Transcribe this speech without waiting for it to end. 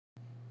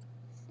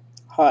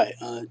Hi,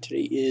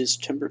 today is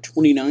September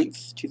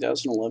 29th,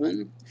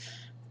 2011,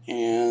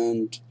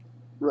 and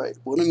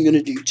what I'm going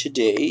to do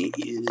today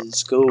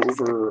is go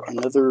over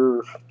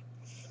another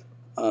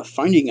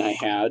finding I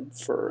had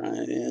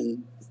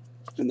and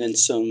then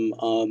some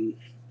of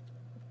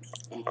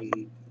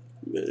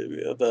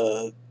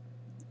the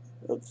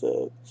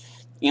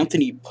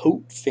Anthony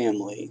Poat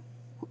family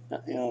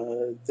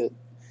that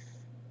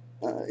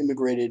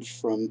immigrated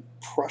from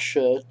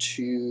Prussia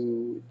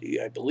to,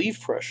 I believe,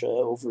 Prussia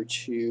over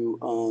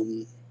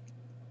to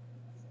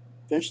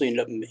eventually ended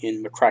up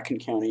in McCracken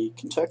County,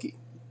 Kentucky.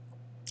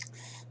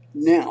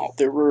 Now,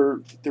 there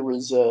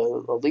was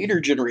a later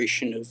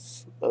generation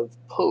of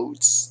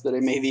Poats that I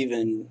may have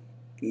even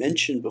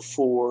mentioned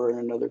before in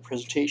another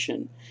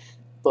presentation,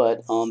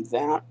 but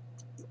that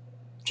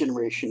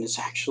generation is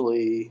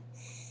actually,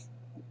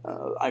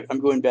 I'm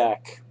going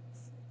back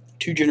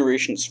 2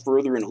 generations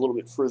further and a little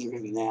bit further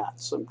than that,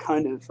 so I'm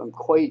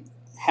quite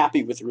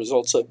happy with the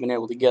results I've been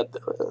able to get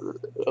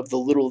of the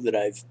little that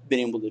I've been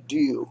able to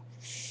do.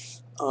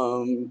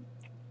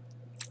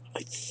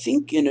 I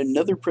think in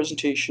another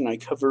presentation I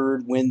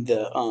covered when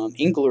the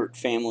Englert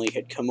family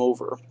had come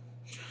over,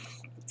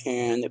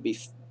 and that'd be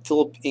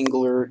Philip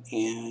Englert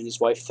and his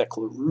wife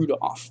Thekla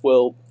Rudolph.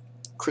 Well,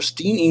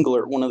 Christine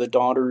Englert, one of the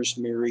daughters,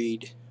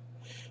 married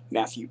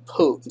Matthew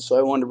Poat, and so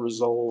I wanted to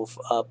resolve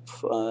up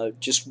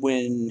just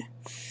when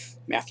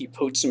Matthew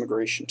Poat's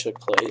immigration took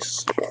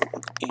place,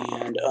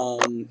 and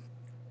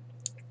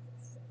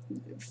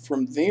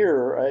from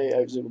there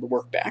I was able to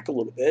work back a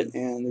little bit,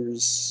 and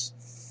there's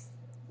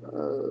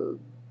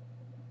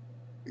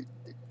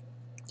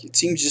it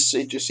just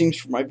seems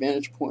from my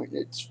vantage point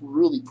it's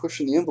really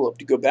pushing the envelope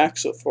to go back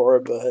so far,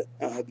 but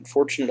I've been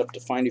fortunate enough to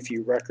find a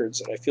few records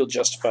that I feel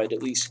justified to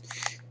at least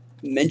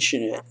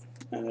mention it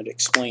to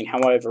explain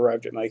how I've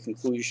arrived at my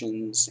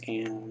conclusions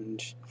and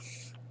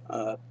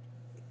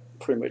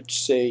pretty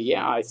much say,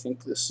 yeah, I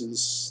think this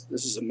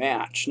is a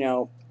match.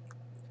 Now,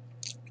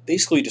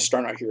 basically, to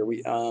start out here,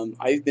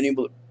 I've been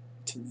able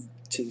to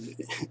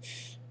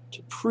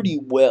pretty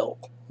well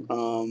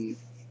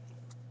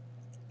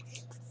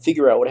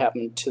figure out what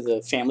happened to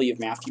the family of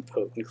Matthew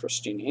Poat and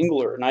Christine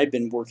Englert, and I've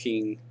been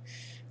working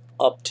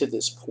up to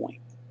this point.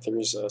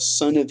 There's a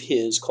son of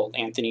his called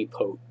Anthony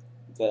Poat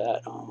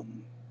that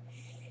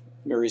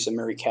marries a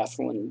Mary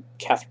Catherine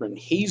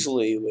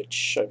Hazley,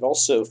 which I've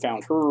also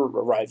found her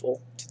arrival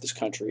to this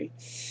country,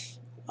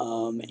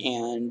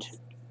 and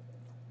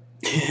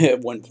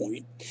at one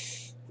point,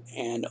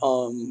 and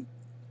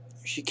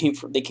they came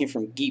from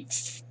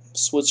Gieps,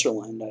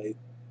 Switzerland. I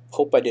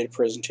hope I did a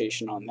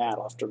presentation on that.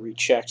 I'll have to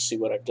recheck, see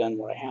what I've done,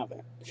 what I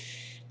haven't.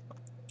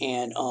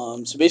 And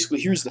so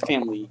basically, here's the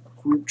family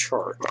group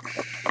chart.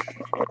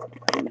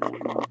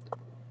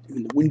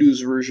 In the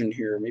Windows version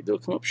here, maybe it'll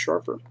come up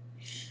sharper.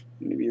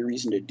 Maybe a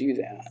reason to do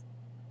that.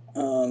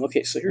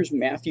 Okay, so here's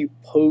Matthew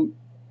Poat.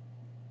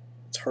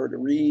 It's hard to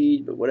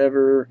read, but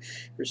whatever.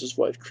 Here's his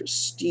wife,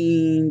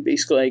 Christine.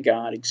 Basically, I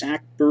got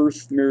exact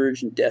birth,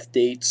 marriage, and death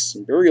dates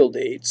and burial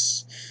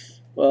dates.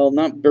 Well,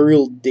 not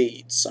burial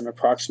dates. I'm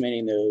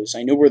approximating those.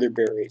 I know where they're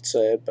buried,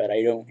 but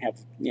I don't have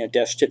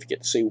death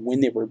certificate to say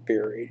when they were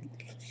buried.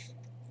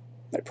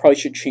 I probably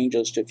should change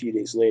those to a few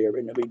days later,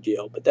 but no big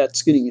deal. But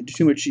that's getting into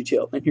too much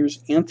detail. And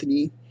here's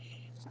Anthony,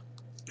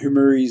 who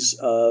marries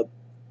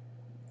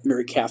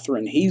Mary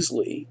Catherine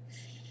Hazley,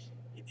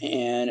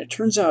 and it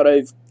turns out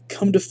I've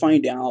come to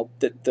find out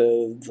that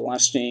the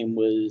last name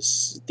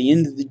was, at the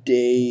end of the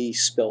day,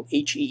 spelled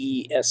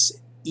Heesley.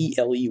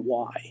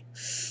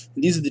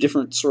 These are the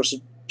different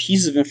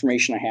pieces of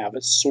information I have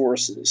as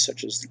sources,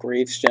 such as the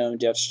gravestone,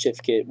 death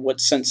certificate, what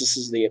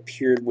censuses they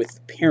appeared with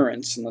the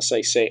parents, unless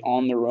I say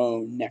on their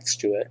own next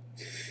to it,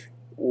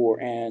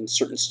 and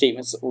certain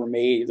statements that were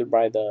made either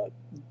by the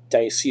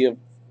Diocese of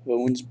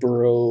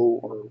Owensboro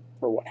or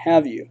what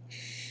have you.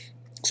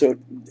 So,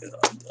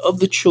 of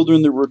the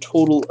children, there were a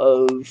total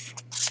of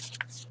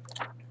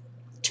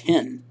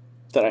 10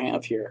 that I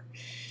have here.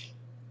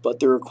 But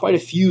there are quite a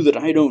few that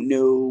I don't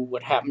know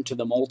what happened to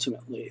them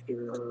ultimately.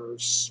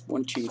 There's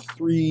 1, 2,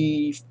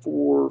 3,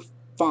 4,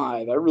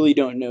 5. I really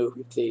don't know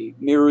if they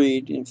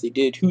married, and if they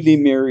did, who they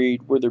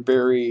married, where they're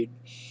buried,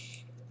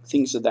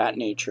 things of that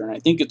nature. And I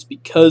think it's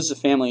because the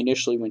family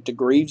initially went to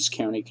Graves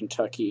County,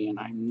 Kentucky, and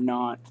I'm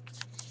not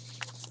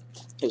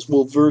as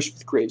well versed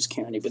with Graves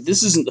County, but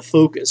this isn't the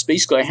focus.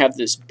 Basically, I have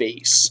this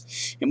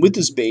base, and with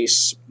this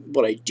base,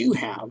 what I do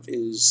have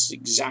is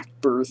exact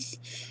birth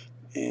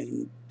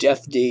and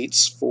death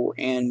dates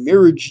and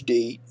marriage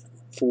date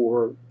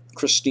for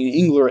Christine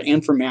Englert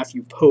and for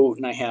Matthew Poat,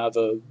 and I have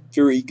a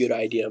very good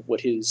idea of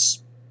what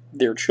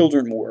their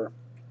children were.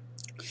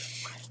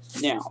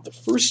 Now, the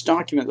first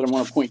document that I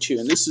want to point to,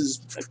 and this is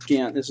a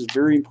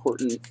very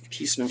important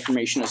piece of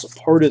information as a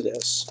part of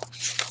this.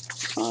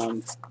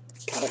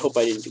 God, I hope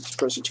I didn't do this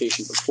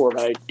presentation before,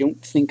 but I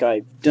don't think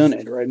I've done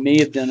it, or I may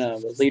have done a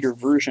later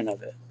version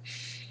of it.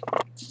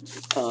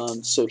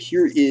 So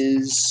here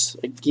is,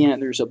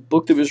 again, there's a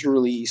book that was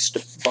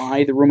released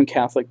by the Roman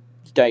Catholic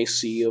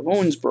Diocese of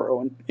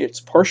Owensboro, and it's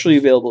partially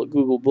available at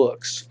Google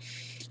Books.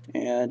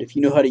 And if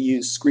you know how to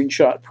use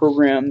screenshot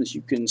programs,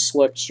 you can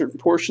select certain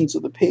portions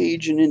of the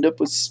page and end up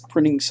with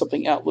printing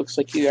something out. Looks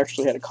like you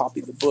actually had a copy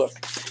of the book.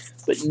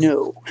 But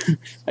no,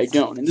 I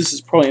don't. And this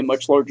is probably a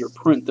much larger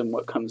print than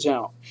what comes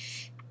out.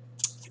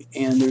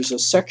 And there's a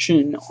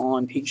section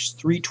on page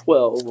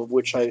 312 of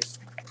which I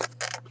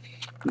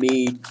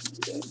made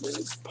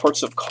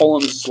parts of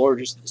columns as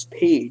large as this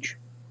page.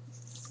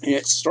 And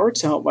it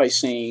starts out by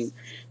saying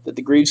that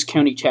the Graves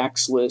County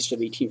tax list of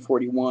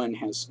 1841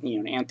 has,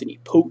 an Anthony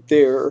Poat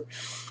there,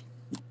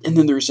 and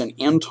then there's an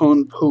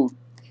Anton Poat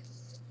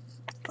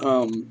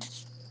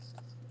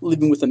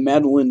living with a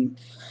Madeline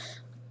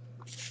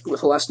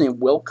with the last name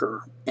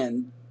Welker.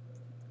 And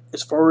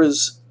as far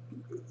as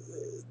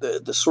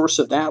the source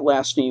of that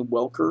last name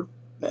Welker,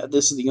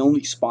 this is the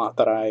only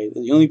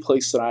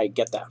place that I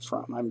get that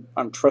from.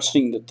 I'm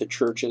trusting that the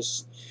church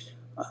has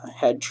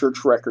had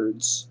church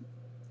records,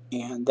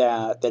 and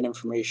that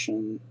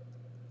information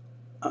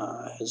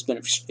has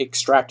been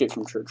extracted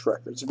from church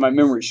records, if my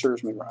memory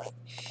serves me right.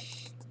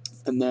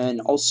 And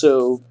then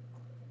also,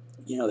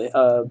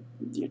 the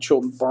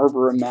children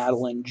Barbara,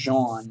 Madeline,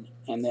 John,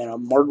 and then a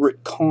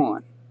Margaret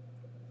Kahn,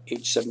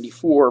 age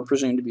 74,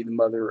 presumed to be the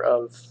mother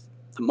of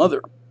the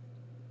mother.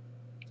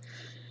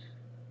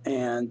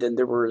 And then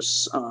there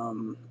was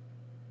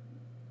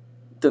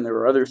there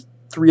were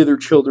three other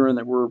children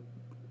that were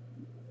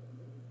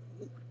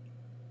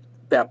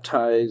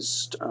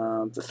baptized.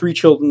 The three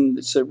children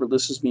that said were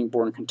listed as being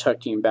born in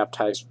Kentucky and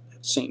baptized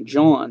at St.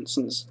 John's,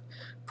 and this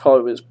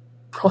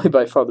was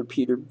by Father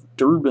Peter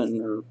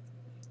Durbin, or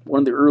one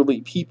of the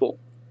early people.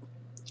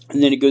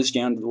 And then it goes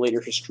down to the later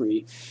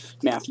history,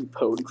 Matthew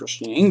Poat and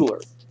Christian Engler.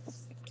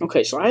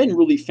 Okay, so I hadn't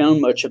really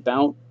found much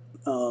about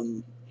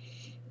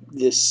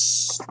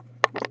this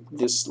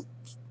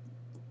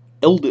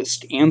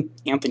eldest,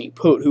 Anthony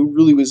Poat, who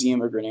really was the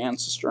immigrant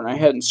ancestor, and I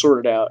hadn't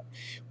sorted out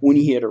when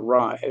he had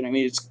arrived. I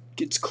mean,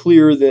 it's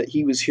clear that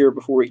he was here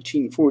before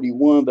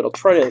 1841, but I'll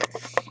try to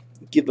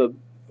give a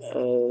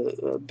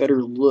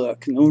better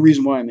look. And the only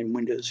reason why I'm in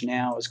Windows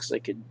now is because I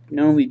could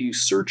not only do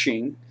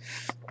searching.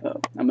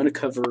 I'm going to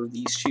cover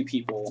these two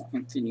people,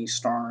 Anthony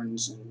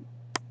Starnes and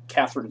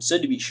Catherine,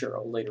 said to be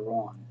Cheryl, later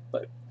on.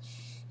 But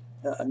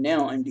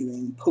now I'm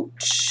doing Poat,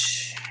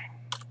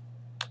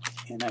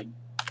 and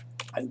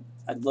I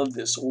love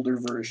this older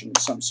version,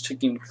 so I'm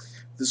sticking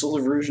this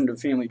older version to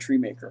Family Tree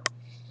Maker.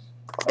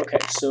 Okay,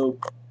 so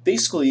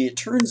basically it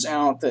turns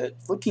out that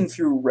looking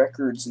through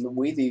records and the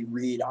way they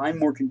read, I'm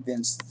more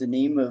convinced that the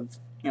name of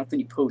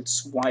Anthony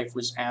Poat's wife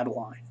was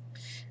Adeline.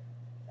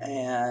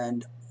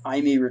 And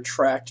I may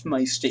retract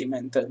my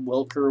statement that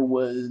Welker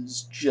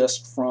was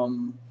just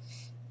from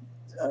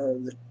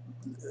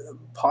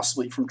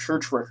possibly from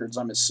church records.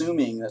 I'm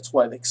assuming that's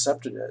why they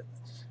accepted it.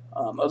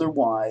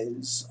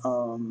 Otherwise,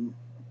 and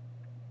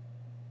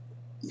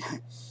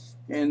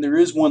there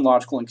is one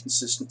logical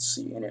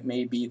inconsistency, and it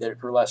may be that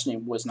her last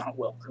name was not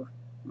Welker.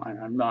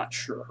 I'm not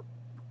sure.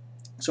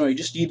 So I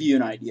just give you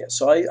an idea.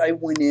 So I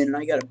went in and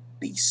I got a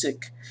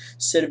basic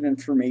set of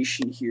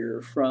information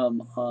here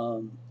from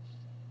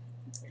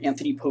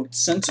Anthony Poat's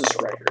census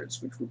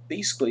records, which were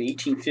basically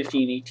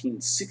 1850 and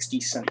 1860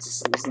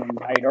 censuses, and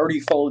I had already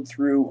followed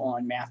through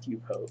on Matthew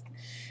Poat.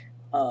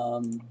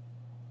 And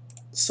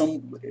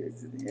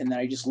then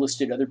I just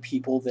listed other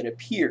people that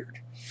appeared.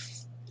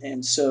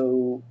 And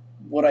so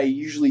what I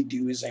usually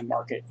do is I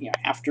mark it,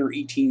 after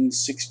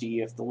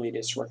 1860, if the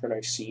latest record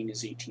I've seen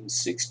is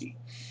 1860.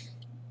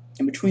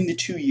 And between the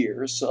 2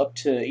 years, so up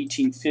to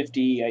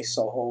 1850, I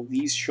saw all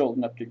these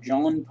children up to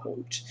John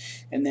Poat.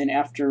 And then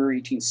after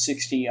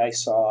 1860, I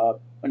saw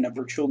a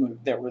number of children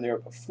that were there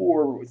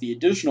before, with the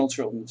additional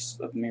children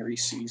of Mary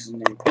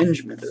Susan and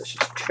Benjamin. Let's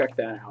just check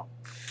that out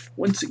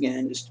once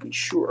again, just to be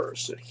sure.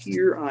 So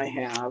here I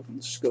have,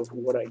 let's go for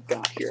what I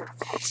got here.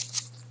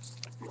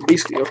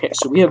 Basically, okay,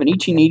 so we have an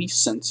 1880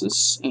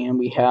 census, and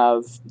we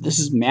have, this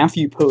is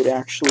Matthew Poat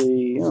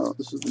actually,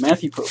 this is the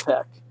Matthew Poat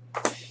pack.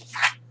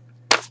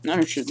 Not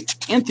interested in the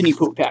Anthony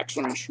Poat packs,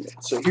 what I'm interested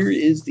in. So here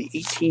is the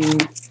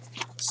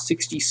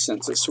 1860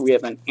 census. So we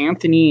have an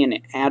Anthony and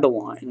an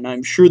Adeline, and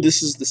I'm sure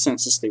this is the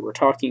census they were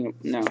talking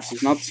about. No, this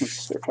is not the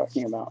census they're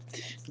talking about.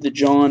 The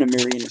John, a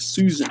Mary, and a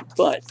Susan.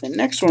 But the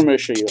next one I'm going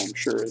to show you, I'm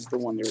sure, is the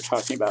one they were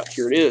talking about.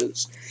 Here it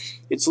is.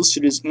 It's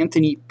listed as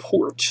Anthony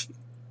Poat.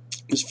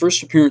 His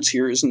first appearance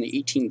here is in the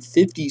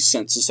 1850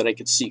 census that I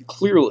could see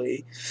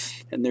clearly.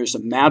 And there's a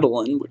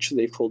Madeline, which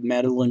they've called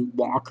Madeline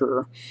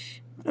Walker,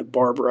 a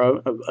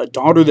Barbara, a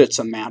daughter that's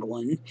a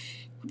Madeline,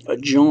 a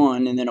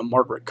John, and then a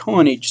Margaret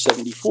Kahn, age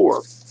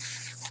 74.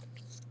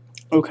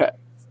 Okay.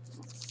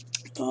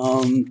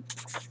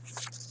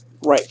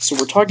 Right, so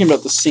we're talking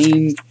about the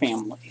same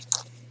family.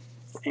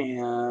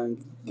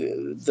 And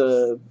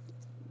the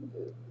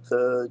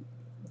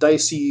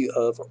Diocese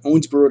of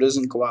Owensboro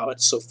doesn't go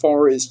out so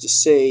far as to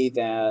say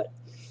that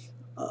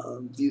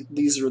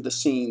these are the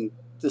same,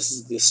 this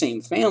is the same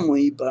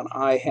family, but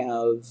I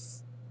have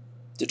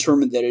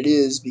determined that it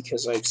is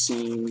because I've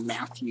seen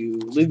Matthew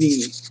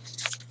living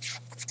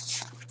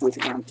with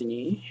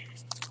Anthony,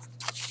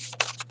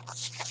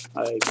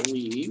 I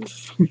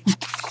believe.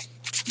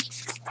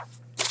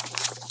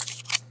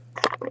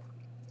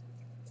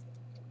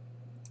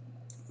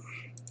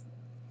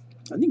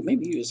 think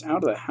maybe he was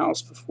out of the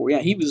house before. Yeah,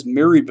 he was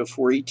married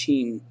before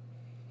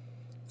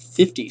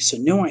 1850. So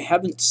no, I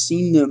haven't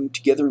seen them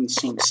together in the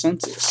same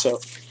census. So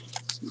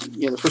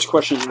the first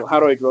question is, well, how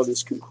do I draw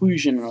this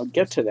conclusion? And I'll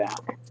get to that.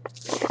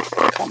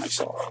 I'll call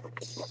myself.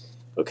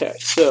 Okay,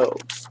 so,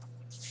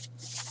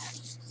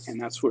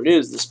 and that's what it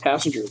is, this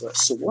passenger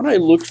list. So what I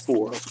looked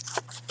for,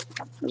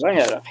 because I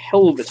had a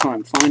hell of a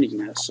time finding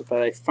this,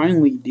 but I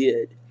finally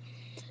did,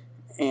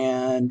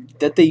 and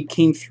that they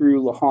came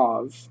through Le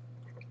Havre,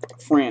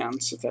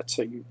 France, if that's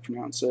how you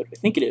pronounce it, I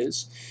think it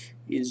is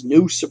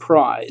no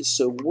surprise.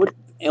 So what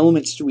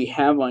elements do we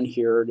have on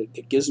here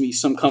that gives me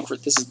some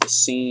comfort this is the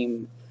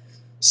same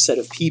set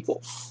of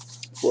people?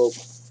 Well,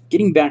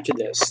 getting back to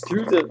this,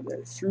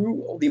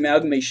 through all the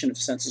amalgamation of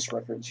census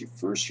records,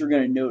 you're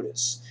going to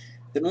notice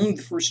that only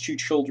the first two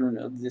children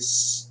of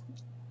this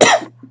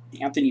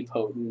Anthony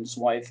Poat and his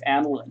wife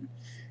Adeline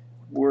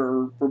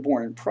were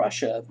born in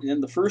Prussia, and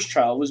then the first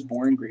child was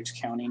born in Graves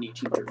County in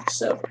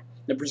 1837.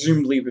 Now,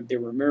 presumably, they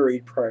were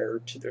married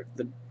prior to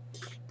the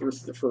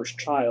birth of the first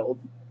child,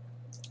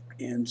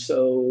 and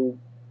so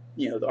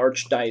the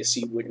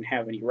archdiocese wouldn't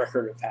have any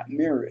record of that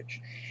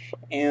marriage.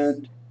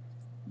 And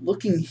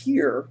looking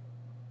here,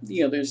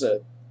 there's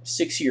a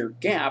 6-year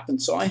gap,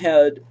 and so I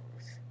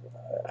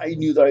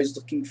knew that I was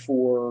looking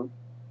for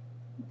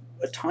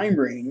a time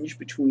range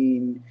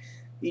between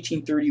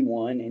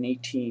 1831 and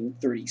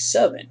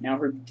 1837. Now,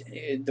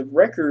 the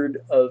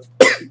record of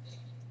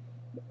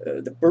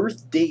the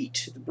birth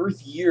date, the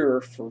birth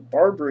year for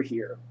Barbara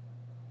here,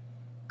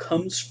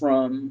 comes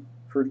from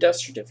her death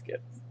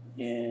certificate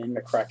in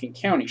McCracken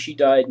County. She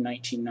died in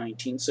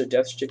 1919, so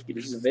death certificate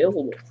is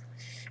available.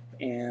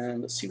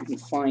 And let's see if we can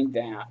find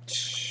that.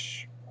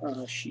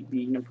 She'd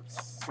be number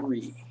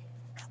 3.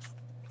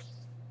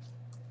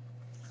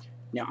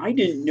 Now, I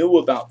didn't know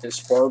about this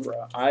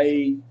Barbara.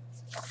 I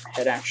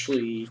had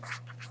actually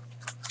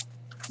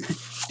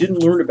didn't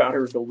learn about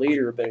her until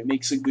later, but it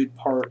makes a good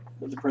part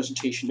of the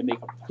presentation to make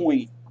a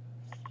point,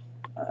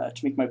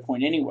 to make my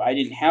point anyway. I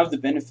didn't have the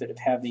benefit of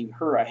having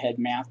her. I had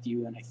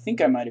Matthew, and I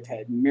think I might have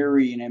had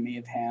Mary, and I may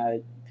have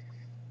had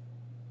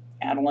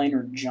Adeline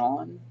or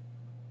John.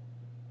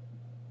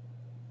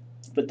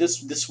 But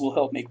this will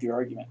help make the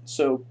argument.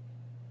 So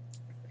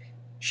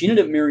she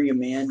ended up marrying a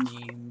man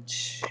named,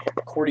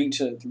 according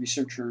to the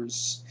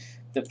researchers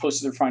that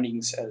posted their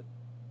findings at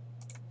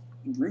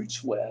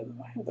RootsWeb.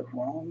 I have it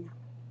wrong.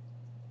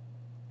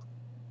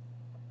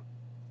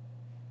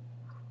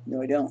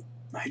 No, I don't.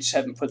 I just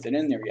haven't put that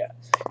in there yet.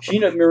 She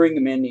ended up marrying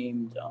a man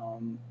named,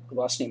 the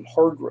last name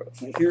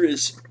Hargrove. Now here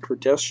is her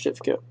death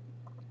certificate.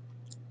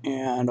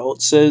 And all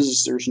it says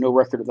is there's no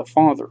record of the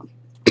father.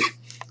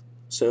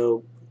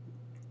 So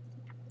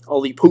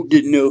Ollie Poat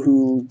didn't know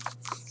who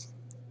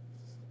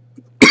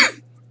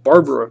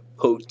Barbara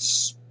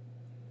Poat's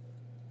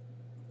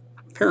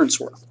parents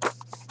were.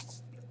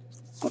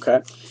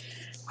 Okay.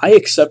 I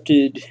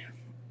accepted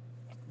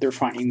their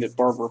finding that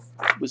Barbara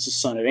was the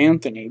son of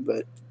Anthony,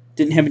 but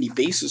didn't have any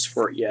basis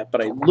for it yet.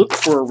 But I looked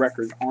for a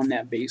record on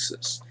that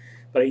basis.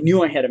 But I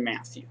knew I had a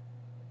Matthew.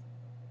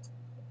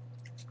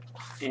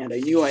 And I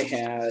knew I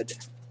had...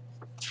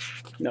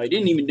 No, I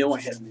didn't even know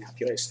I had a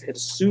Matthew. I had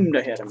assumed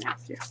I had a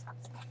Matthew.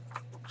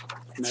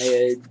 And I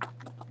had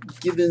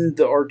given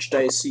the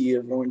Archdiocese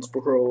of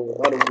Owensboro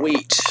a lot of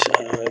weight,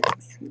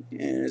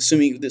 and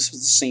assuming this was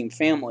the same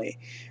family.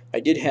 I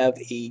did have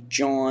a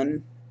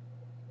John,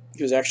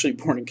 who was actually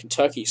born in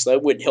Kentucky, so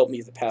that wouldn't help me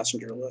with the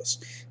passenger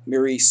list.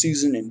 Mary,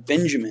 Susan, and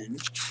Benjamin.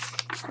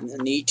 And then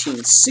the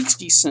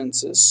 1860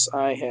 census,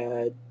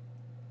 I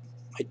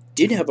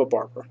did have a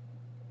Barbara,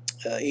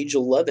 age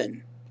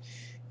 11.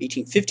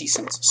 1850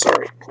 census,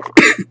 sorry.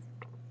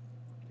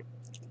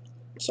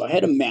 So I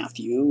had a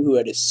Matthew, who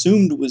I'd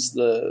assumed was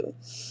the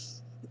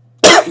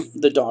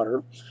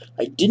daughter.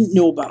 I didn't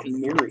know about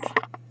Mary.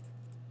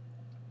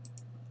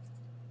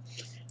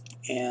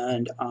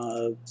 And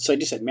so I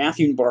just had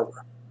Matthew and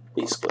Barbara,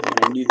 basically.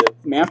 And I knew that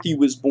Matthew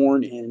was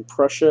born in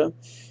Prussia,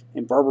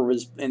 and Barbara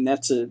was, and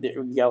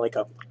we got like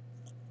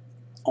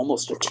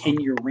almost a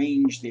 10-year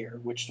range there,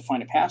 which to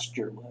find a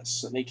passenger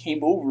list. So they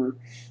came over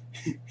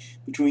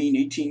between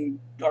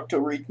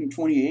October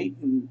 1828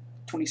 and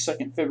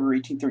 22nd February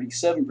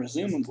 1837,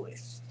 presumably.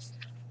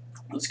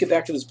 Let's get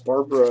back to this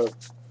Barbara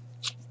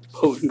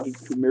Poat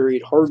who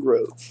married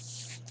Hargrove.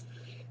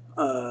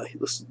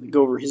 Let's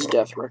go over his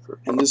death record.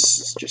 And this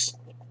is just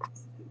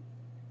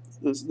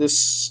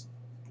this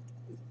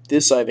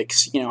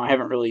I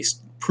haven't really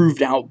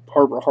proved out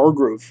Barbara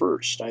Hargrove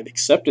first. I've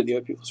accepted the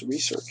other people's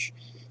research,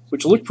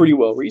 which looked pretty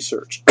well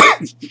researched.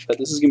 But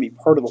this is going to be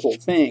part of the whole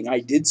thing. I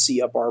did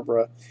see a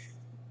Barbara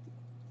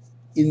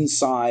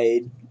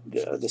inside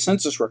the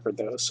census record,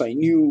 though, so I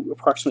knew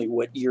approximately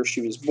what year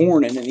she was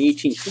born. And in the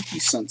 1850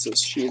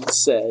 census, she had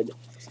said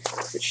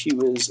that she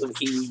was of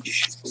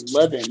age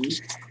 11.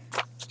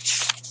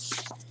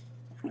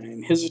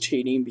 I'm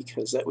hesitating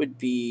because that would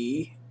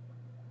be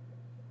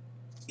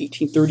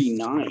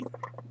 1839.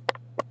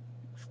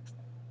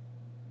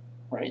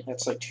 Right?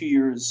 That's like 2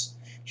 years.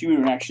 She would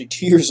have been actually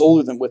 2 years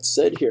older than what's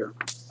said here.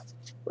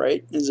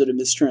 Right? Is it a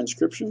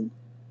mistranscription?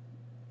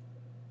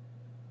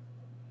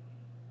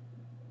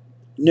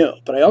 No,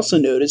 but I also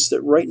noticed that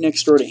right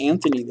next door to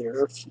Anthony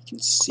there, if you can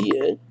see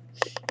it,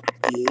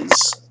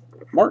 is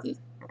Martin,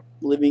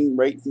 living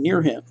right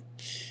near him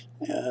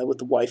with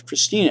the wife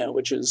Christina,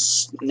 which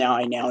is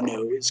I now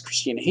know is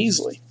Christina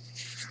Hazley,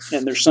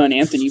 and their son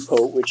Anthony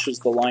Poat, which is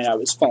the line I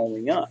was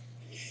following up.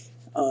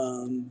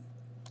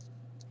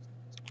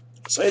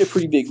 So I had a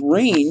pretty big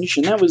range,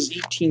 and that was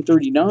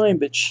 1839,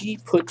 but she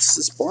puts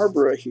this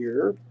Barbara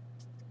here,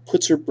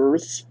 puts her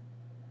birth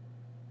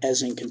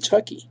as in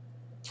Kentucky.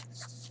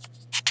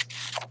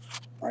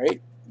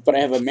 Right? But I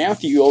have a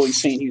Matthew always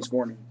saying he was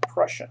born in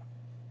Prussia,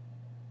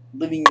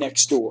 living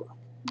next door,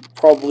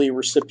 probably a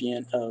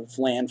recipient of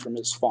land from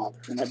his father.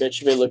 And I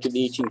bet you if I looked at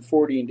the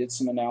 1840 and did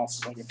some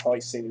analysis, I could probably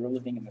say they were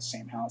living in the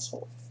same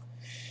household.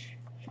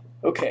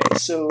 Okay,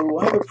 so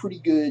I have a pretty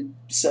good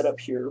setup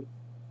here.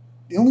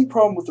 The only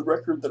problem with the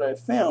record that I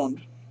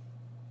found,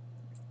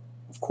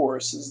 of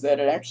course, is that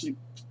it actually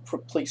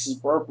places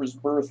Barbara's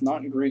birth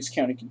not in Graves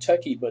County,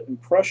 Kentucky, but in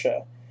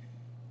Prussia,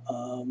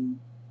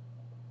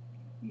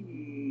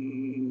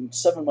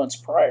 7 months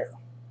prior,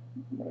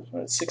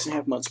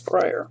 6.5 months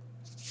prior.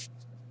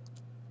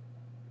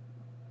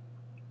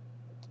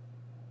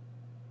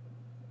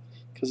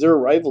 Because their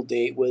arrival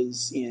date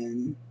was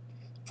in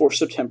 4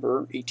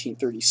 September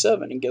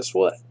 1837, and guess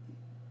what?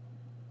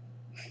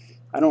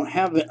 I don't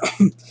have it.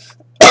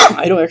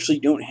 I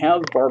don't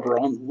have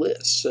Barbara on the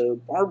list. So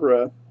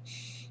Barbara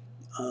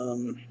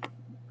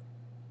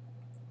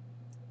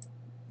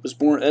was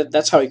born.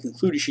 That's how I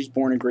concluded she's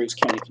born in Graves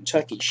County,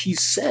 Kentucky. She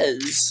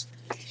says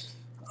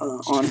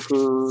on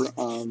her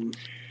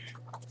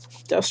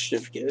death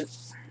certificate,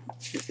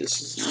 if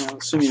this is,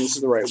 assuming this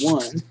is the right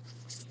one,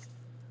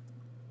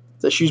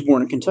 that she was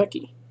born in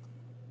Kentucky.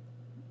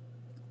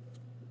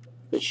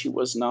 That she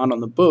was not on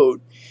the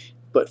boat.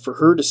 But for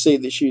her to say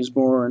that she was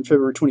born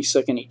February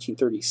 22nd,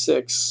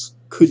 1836,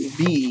 couldn't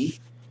be,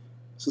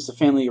 since the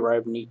family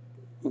arrived in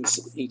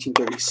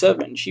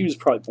 1837. She was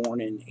probably born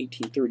in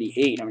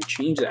 1838. I'm going to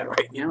change that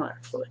right now,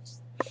 actually.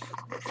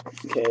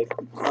 Okay.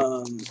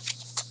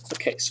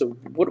 Okay, so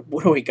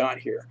what do I got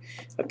here?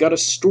 I've got a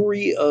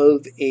story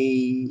of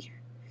a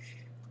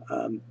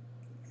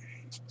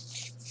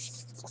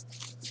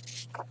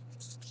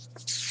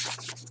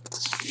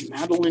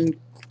Madeline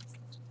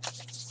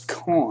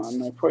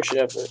Kahn. I probably should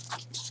have the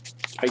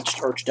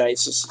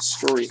Archdiocese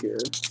story here.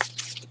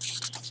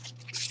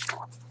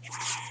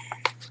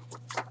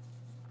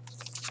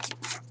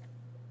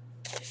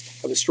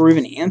 Of the story of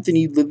an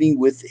Anthony living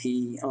with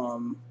a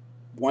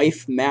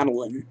wife,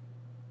 Madeline,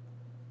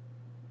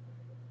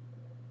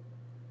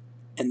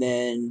 and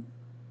then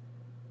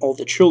all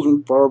the children,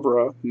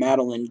 Barbara,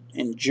 Madeline,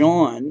 and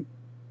John,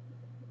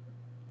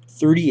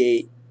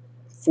 38,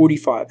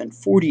 45, and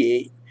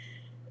 48,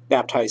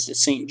 baptized at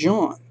St.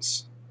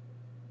 John's.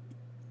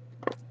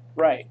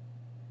 Right,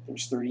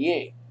 there's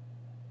 38.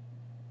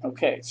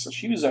 Okay, so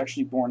she was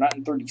actually born not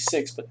in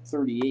 36, but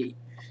 38,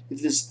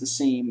 if this is the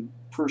same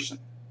person.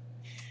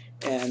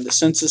 And the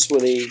census where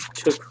they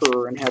took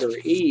her and had her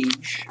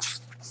age,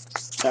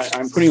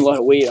 I'm putting a lot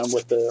of weight on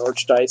what the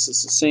Archdiocese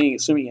is saying,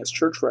 assuming it has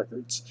church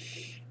records.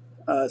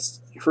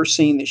 Her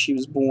saying that she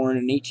was born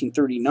in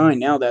 1839,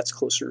 now that's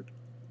closer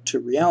to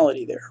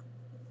reality there.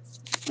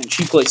 And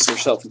she placed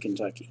herself in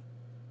Kentucky,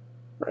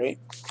 right?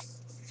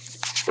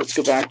 Let's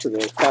go back to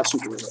the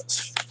passenger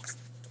list.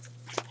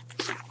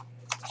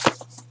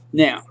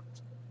 Now,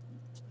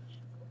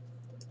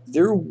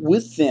 they're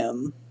with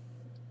them,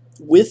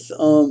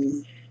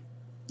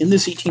 in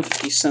this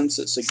 1850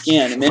 census,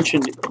 again,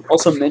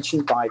 also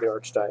mentioned by the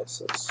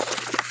Archdiocese,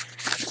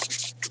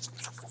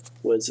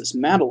 was this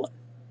Madeline.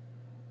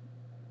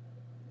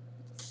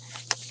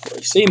 Well,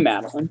 they say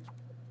Madeline,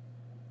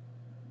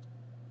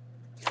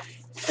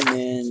 and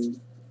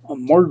then a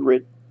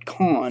Margaret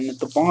Kahn at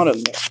the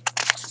bottom there.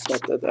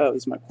 That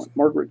was my point,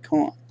 Margaret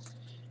Kahn.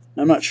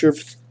 I'm not sure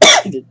if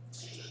you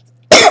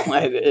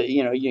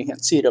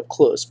can't see it up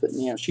close, but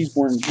she's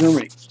born in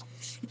Germany.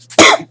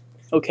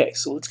 Okay,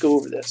 so let's go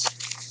over this.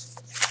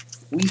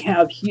 We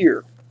have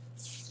here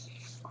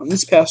on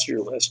this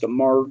passenger list a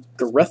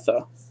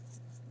Margaretha.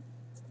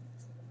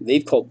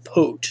 They've called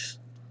Poat,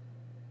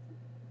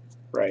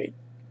 right?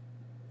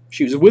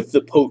 She was with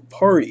the Poat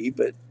party,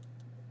 but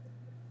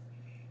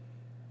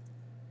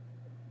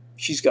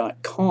she's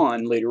got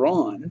Kahn later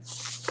on.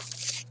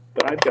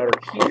 But I've got her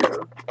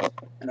here,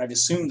 and I've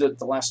assumed that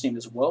the last name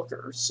is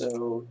Welker,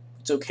 so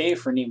it's okay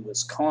if her name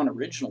was Kahn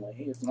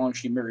originally. As long as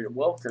she married a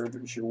Welker,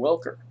 there's your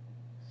Welker.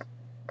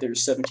 There's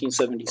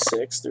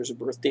 1776. There's a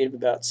birth date of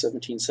about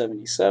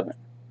 1777.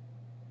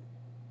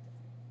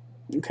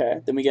 Okay,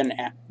 then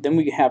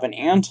we have an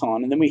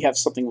Anton, and then we have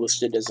something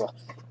listed as a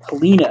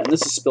Helena, and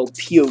this is spelled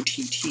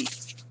P-O-T-T.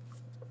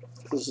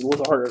 This is a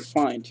little harder to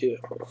find too.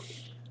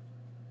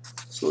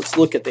 So let's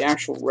look at the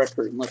actual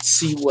record and let's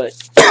see what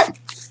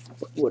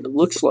it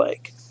looks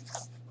like.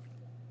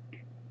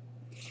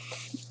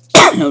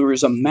 There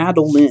was a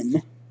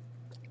Madeline.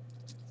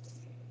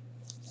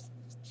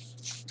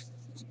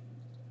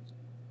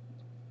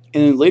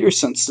 And in later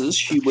census,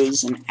 she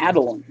was an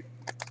Adeline.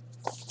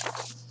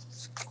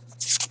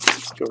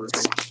 Let's go over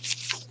here.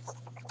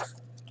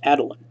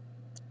 Adeline,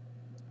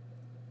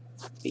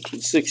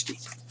 1860.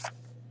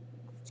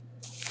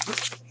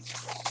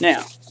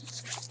 Now,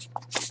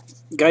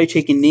 a guy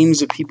taking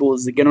names of people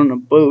as they get on a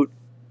boat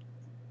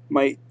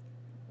might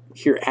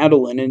hear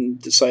Adeline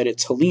and decide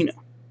it's Helena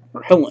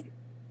or Helen.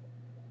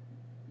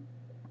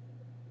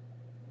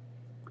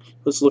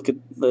 Let's look at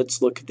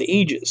the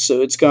ages.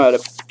 So it's got a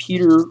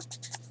Peter,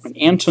 an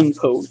Anton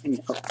Poat, and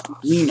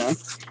Helena,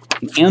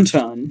 and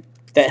Anton.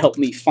 That helped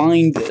me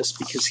find this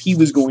because he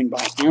was going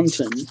by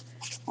Anton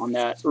on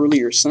that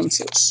earlier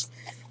census.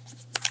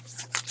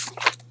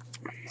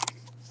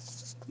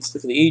 Let's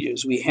look at the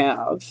ages. We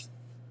have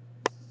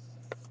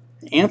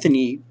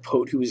Anthony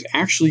Poat, who was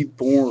actually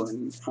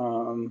born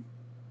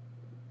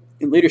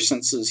in later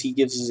censuses. He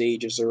gives his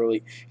age as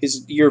early,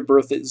 his year of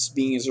birth as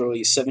being as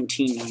early as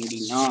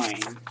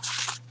 1799.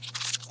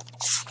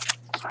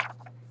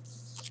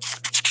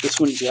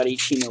 This one's got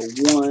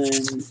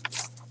 1801.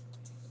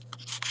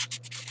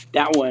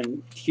 That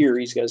one here,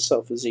 he's got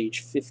himself as age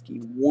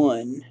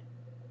 51,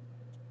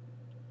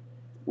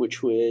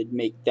 which would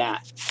make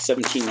that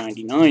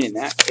 1799 in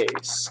that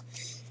case.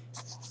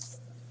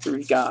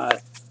 We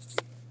got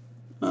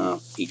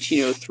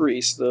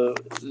 1803. So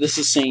this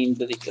is saying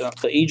that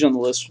the age on the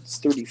list was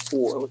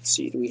 34. Let's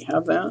see, do we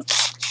have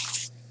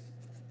that?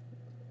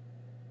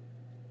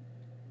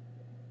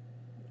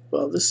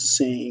 Well, this is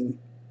saying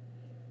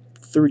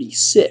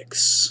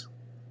 36.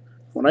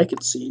 What I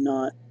could see,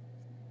 not.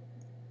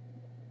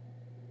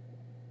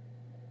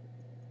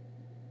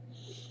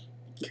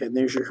 Okay,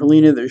 there's your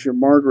Helena, there's your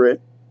Margaret.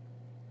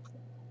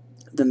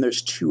 Then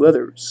there's two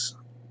others.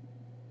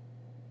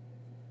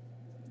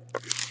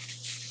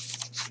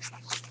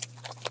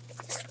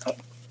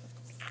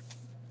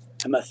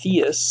 A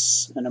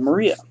Matthias and a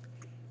Maria.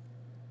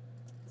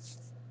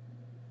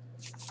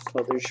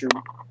 Well, there's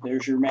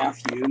your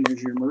Matthew and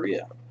there's your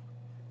Maria.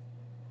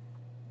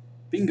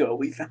 Bingo!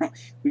 We've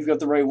got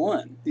the right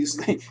one. These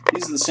are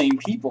the same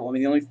people. I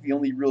mean, the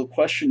only real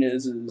question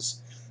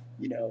is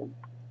you know,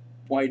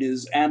 why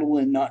does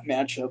Adeline not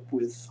match up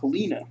with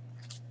Helena?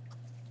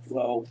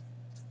 Well,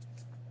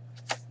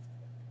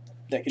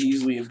 that could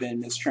easily have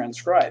been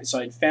mistranscribed. So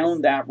I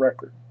found that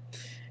record,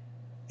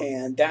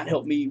 and that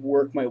helped me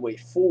work my way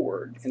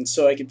forward. And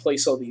so I could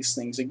place all these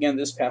things. Again,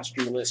 this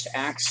passenger list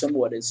acts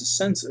somewhat as a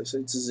census.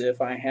 It's as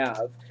if I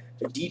have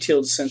a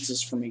detailed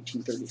census from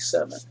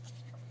 1837.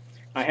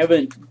 I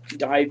haven't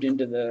dived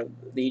into the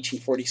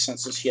 1840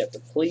 census yet to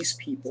place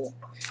people,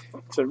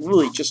 so I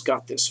really just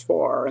got this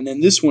far. And then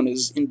this one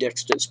is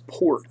indexed as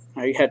port.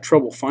 I had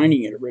trouble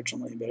finding it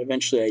originally, but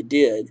eventually I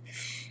did.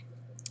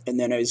 And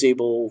then I was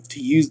able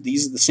to use,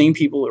 these are the same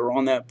people that were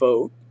on that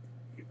boat,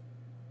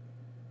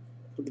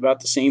 with about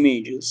the same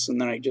ages, and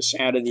then I just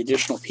added the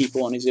additional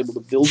people and I was able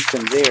to build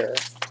from there.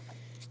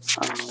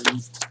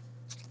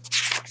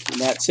 And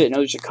that's it. Now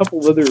there's a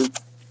couple other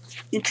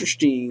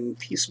interesting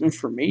piece of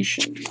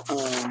information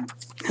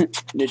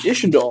in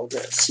addition to all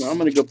this. So I'm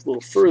going to go up a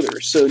little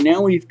further. So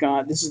now we've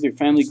got, this is their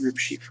family group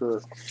sheet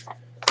for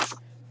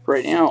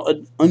right now,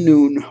 an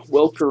unknown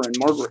Welker and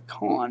Margaret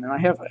Kahn, and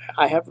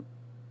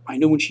I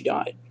know when she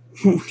died,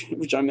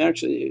 which I'm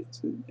actually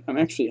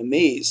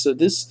amazed. So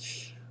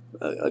this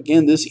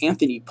again, this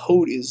Anthony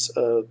Poat is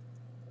a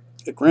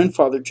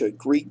grandfather to a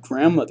great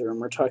grandmother, and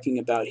we're talking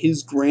about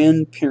his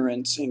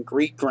grandparents and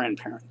great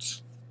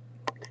grandparents,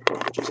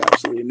 which is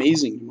absolutely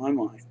amazing in my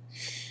mind.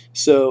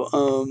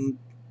 So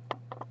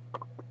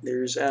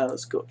there's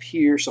let's go up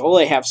here. So all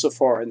I have so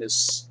far in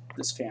this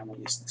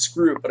family is this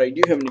group, but I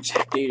do have an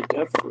exact date of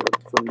death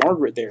for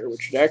Margaret there,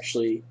 which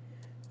actually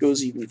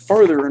goes even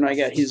farther, and I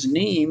got his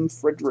name,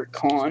 Frederick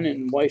Kahn,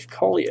 and wife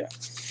Kalia,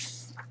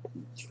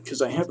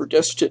 because I have her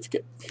death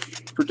certificate,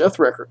 her death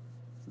record,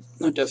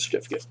 not death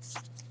certificate.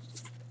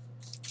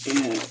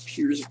 And it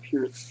appears up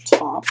here at the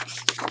top.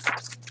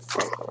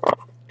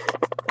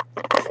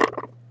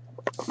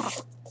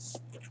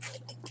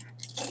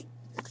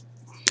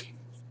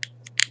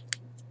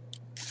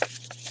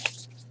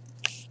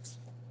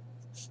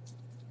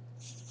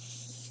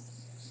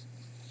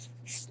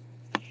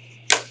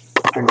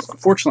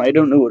 Unfortunately, I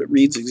don't know what it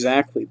reads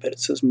exactly, but it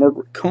says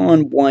Margaret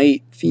Kahn,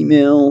 white,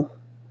 female,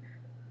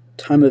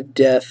 time of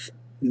death,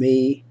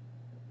 May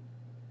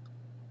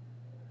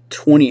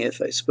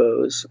 20th, I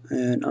suppose,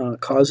 and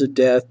cause of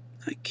death,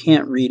 I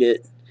can't read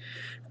it.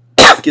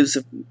 It gives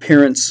the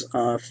parents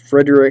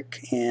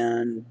Frederick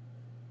and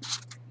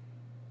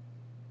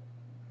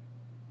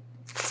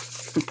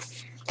I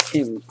can't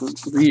even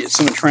read it.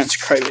 Someone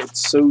transcribed it.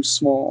 It's so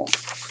small.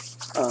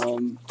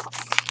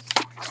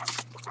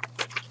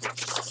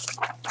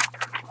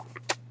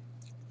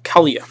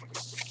 Kalia.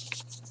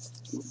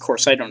 Of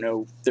course, I don't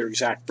know their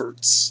exact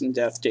births and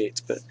death dates,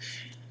 but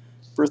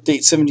birth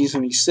date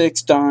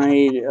 1776,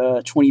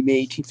 died 20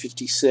 May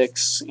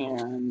 1856,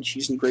 and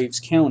she's in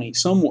Graves County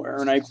somewhere.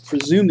 And I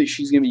presume that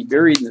she's going to be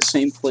buried in the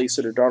same place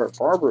that her daughter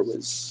Barbara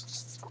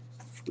was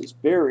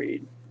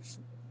buried.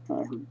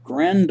 her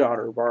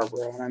granddaughter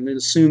Barbara, and I'm going to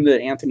assume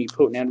that Anthony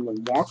Poat and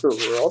Evelyn Walker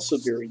were also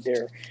buried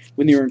there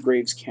when they were in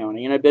Graves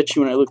County. And I bet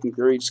you when I look in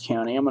Graves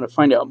County, I'm going to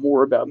find out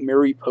more about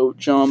Mary Poat,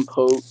 John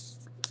Poat,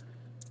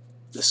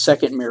 the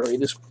second Mary.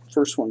 This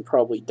first one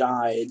probably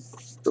died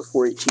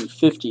before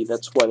 1850.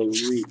 That's why they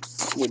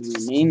would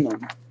rename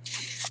them.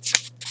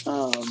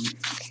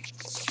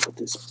 But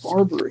this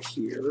Barbara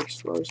here,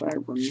 as far as I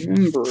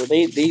remember,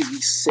 they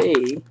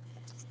say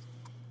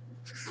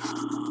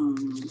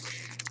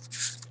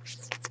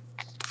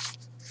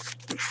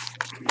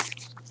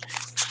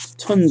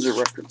tons of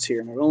records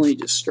here, and I've only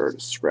just started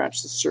to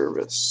scratch the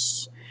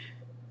surface.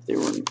 They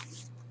were in,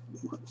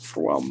 for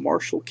a while,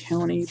 Marshall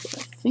County, but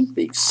I think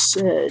they've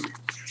said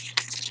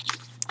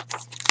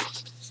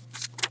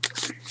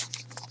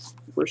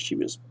where she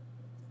was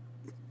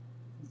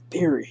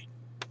buried.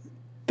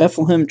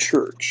 Bethlehem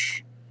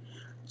Church.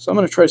 So I'm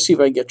going to try to see if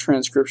I can get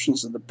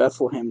transcriptions of the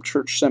Bethlehem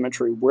Church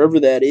Cemetery, wherever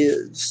that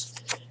is.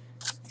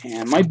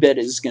 And my bet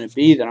is going to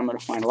be that I'm going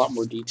to find a lot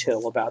more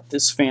detail about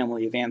this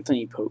family of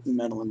Anthony Poat and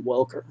Madeline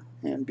Welker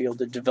and be able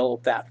to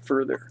develop that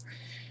further.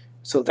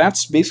 So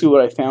that's basically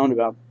what I found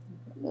about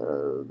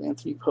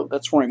Anthony Poat.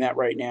 That's where I'm at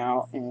right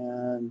now.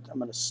 And I'm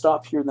going to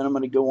stop here, then I'm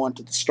going to go on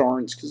to the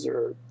Starnes because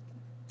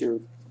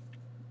they're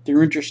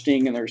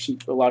interesting, and there's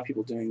a lot of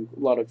people doing a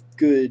lot of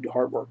good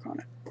hard work on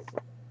it.